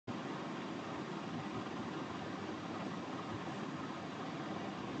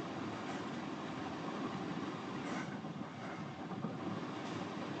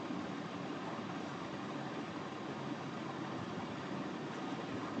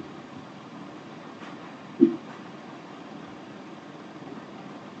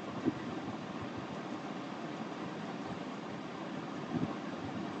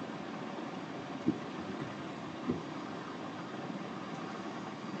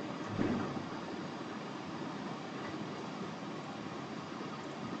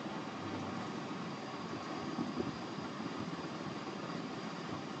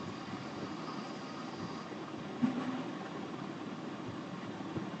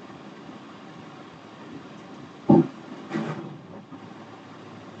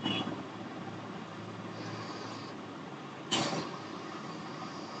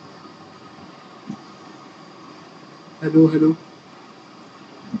Hello hello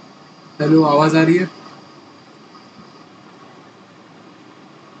hello, आवाज आ रही है?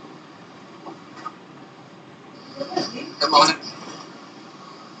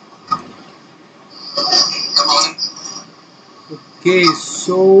 Okay,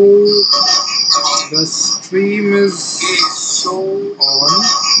 so the stream is on.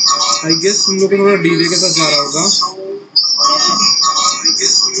 I guess तुम लोग को थोड़ा डीले के साथ जा रहा होगा.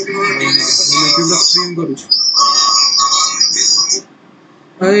 मैं क्यों स्ट्रीम करूँ?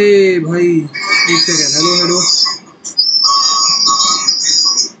 अरे भाई, एक सेकेंड. Hello hello.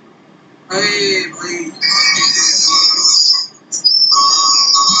 अरे भाई,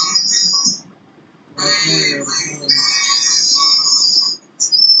 अरे भाई.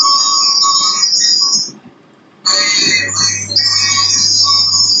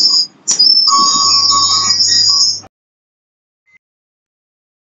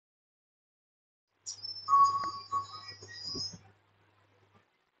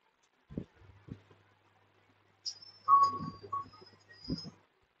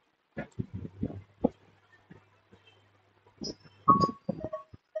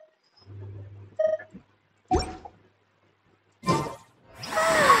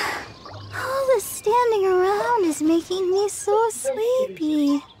 All this standing around is making me so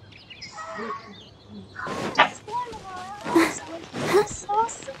sleepy.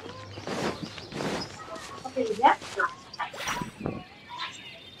 Okay.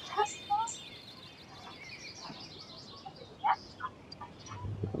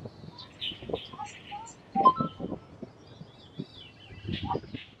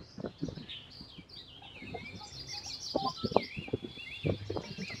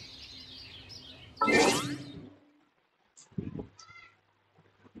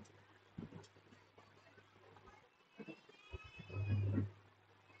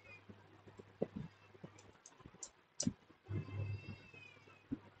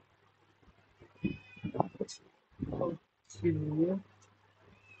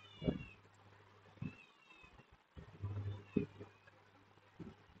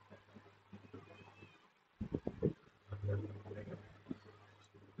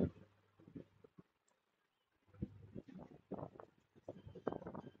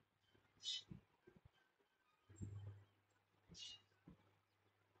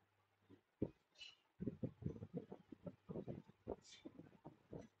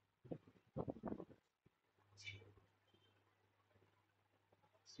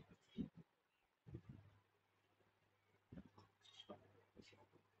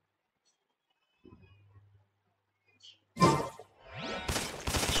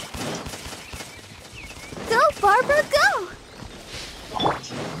 Go, Barbara, go!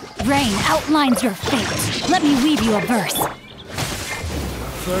 Rain outlines your fate. Let me weave you a verse.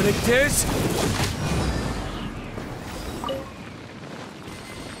 Verdict is...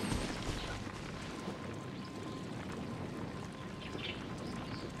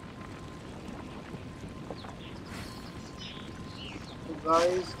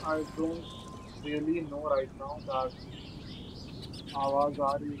 Guys, I don't really know right now that आवाज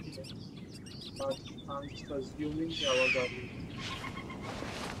आ रही है कि नहीं, but I'm just assuming कि आवाज आ रही है.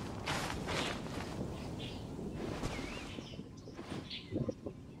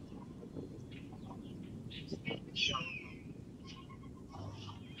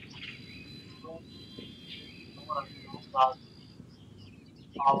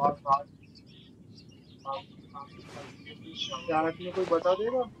 आवाज आ रही है. चैट में कोई बता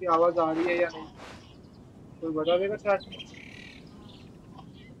देगा कि आवाज आ रही है या नहीं? कोई बता देगा चैट में?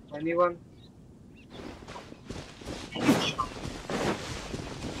 Anyone?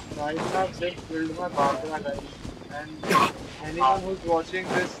 Right now, I've just killed my Barbara, guys. And anyone who's watching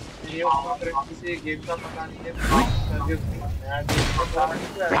this, any of my friends किसी एक गेम का पता नहीं है, please suggest me. नया गेम का पता नहीं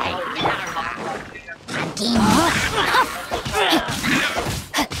है,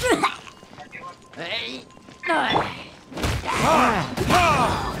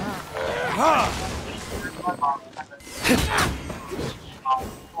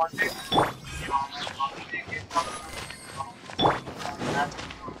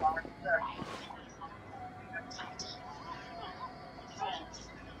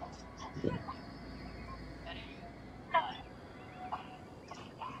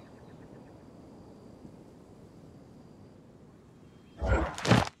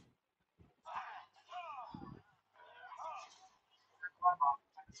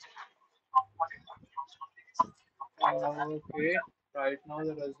 Okay, right now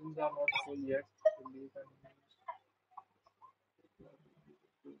the resumes are not full yet. Delete and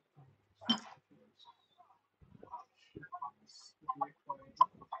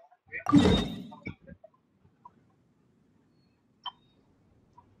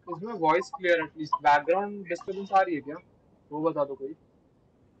इसमें voice clear at least background disturbance आ रही है क्या वो बता दो कोई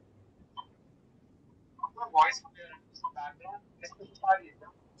voice clear at least background disturbance आ रही है क्या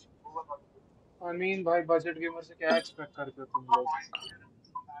वो बता दो आई मीन भाई बजट गेमर से क्या एक्सपेक्ट करते हो तुम लोग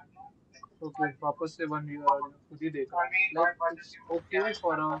ओके वापस से 1 व्यूअर आ गया खुद ही देख रहा हूँ like it's okay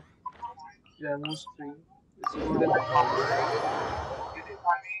for a demo stream it's good enough I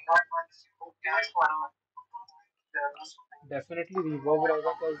guess definitely reverb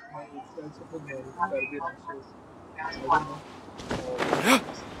रहेगा cuz मैं एक साइड से खुद मॉनिटर कर भी रहा हूँ सो I don't know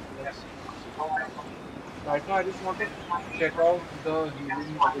let's right now I just want to check out the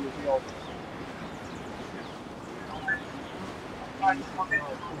healing ability of these two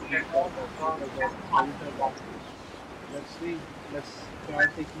people toxic as a health advantage. Let's see. Let's try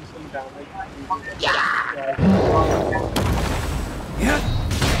taking some damage using the strategy.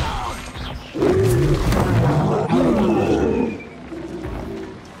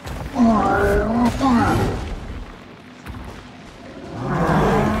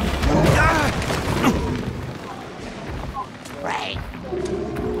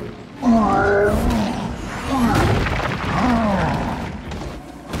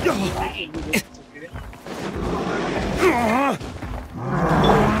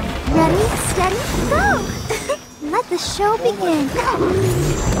 Ready, steady, go! Let the show begin.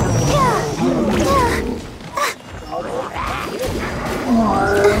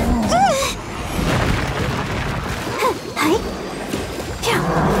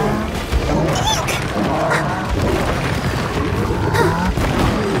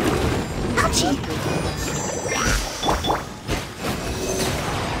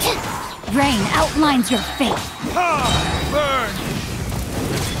 Rain outlines your fate. Burn!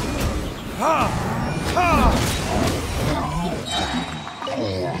 Ha! Ha!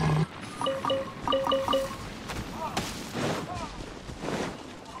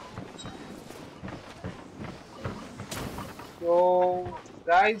 So,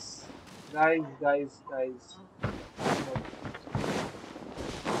 guys.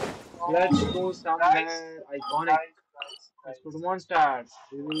 Let's go somewhere iconic. Let's go to Mondstadt.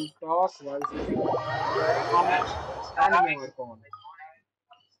 We will talk while sitting on anime icon.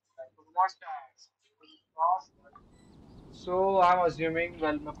 So I'm assuming,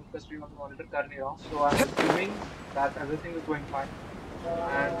 well, मैं खुद का stream अभी monitor कर नहीं रहा हूँ. So I'm assuming that everything is going fine.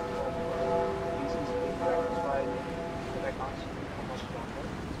 And my PC is being right, so I think that I can't stream for much longer.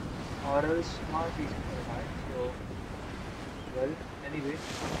 Or else my PC will die. So, well, anyway,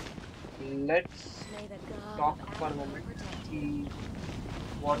 let's talk for a moment. See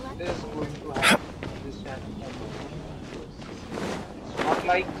what is going to happen in this channel. It's not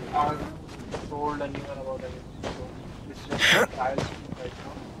like I've told anyone about anything, so it's just a trial stream right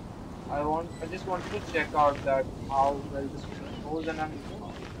now. I just wanted to check out that how well the stream goes, and I'm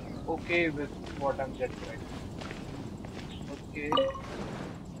okay with what I'm getting right now. Okay.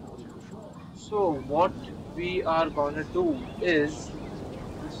 So what we are gonna do is,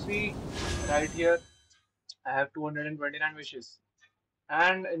 you see right here, I have 229 wishes.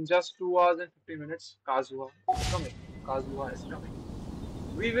 And in just 2 hours and 50 minutes, Kazuha is coming. Kazuha is coming.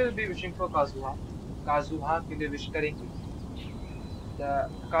 We will be wishing for Kazuha. Kazuha के लिए wish करेंगे. The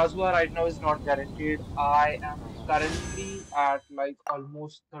Kazuha right now is not guaranteed. I am currently at like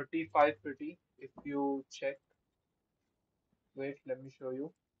almost 35 pretty. If you check, wait, let me show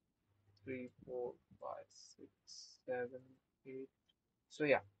you. 3, 4, 5, 6, 7, 8. So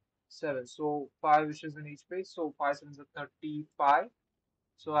yeah, 7. So 5 wishes in each page. So 5 sevens are 35.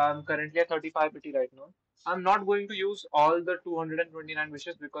 So I'm currently at 35 PT right now. I'm not going to use all the 229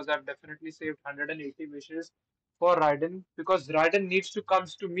 wishes because I've definitely saved 180 wishes for Raiden because Raiden needs to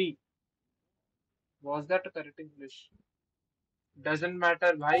comes to me. Was that a correct English? Doesn't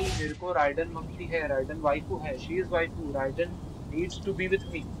matter भाई मेरे को Raiden मांगती है Raiden waifu है she is waifu Raiden needs to be with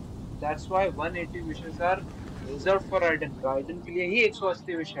me. That's why 180 wishes are reserved for Raiden. Raiden के लिए ही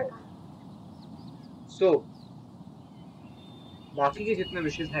 180 wish है. So बाकी के जितने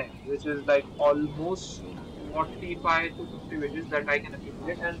wishes हैं, which is like almost 45 to 50 wishes that I can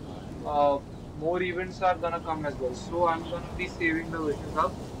accumulate, and more events are gonna come as well. So I'm gonna be saving the wishes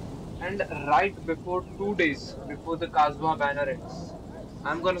up, and right before 2 days before the Kazuha banner ends,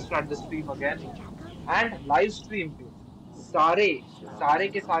 I'm gonna start the stream again, and live stream पे सारे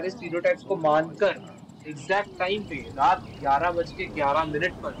के सारे stereotypes को मानकर exact time पे रात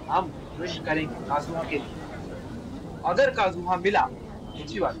 11:11 पर हम विश करेंगे काजुहा के लिए. अगर काजुहा मिला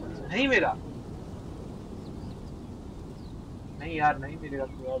अच्छी बात है, नहीं मिला नहीं यार नहीं मिलेगा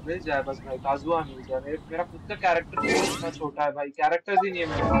तो यार मिल जाए बस भाई काजुहा मिल जाए. मेरा खुद का कैरेक्टर इतना छोटा है भाई कैरेक्टर्स ही नहीं है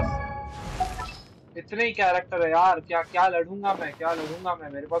मेरे पास. इतने ही कैरेक्टर है यार, क्या क्या लड़ूंगा मैं, क्या लड़ूंगा मैं,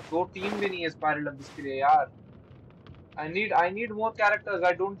 मेरे पास दो टीम भी नहीं है स्पाइरल अबिस के लिए यार। I need more characters.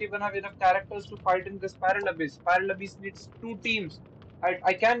 I don't even have enough characters to fight in the Spiral Abyss. Spiral Abyss needs two teams.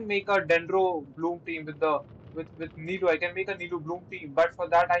 I can make a Dendro Bloom team with Nilu. I can make a Nilu Bloom team, but for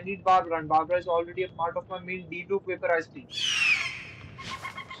that I need Barbara, and Barbara is already a part of my main Diluc Vaporize team.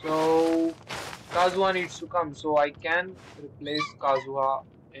 So Kazuha needs to come. So I can replace Kazuha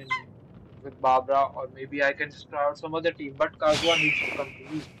in with Barbara, or maybe I can just try out some other team. But Kazuha needs to come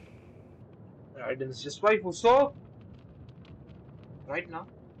to me. Raiden's just waifu. So right now,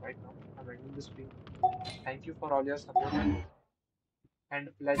 right now, I'm ending the stream. Thank you for all your support and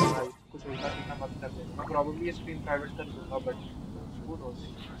pledge भाई कुछ उल्टा सीधा मत कर देना. मैं probably ये stream private कर दूंगा, but who knows.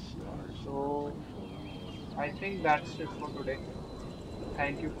 So I think that's it for today.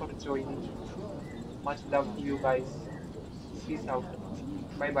 Thank you for joining. Much love to you guys. Peace out.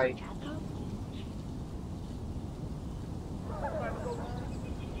 Bye bye.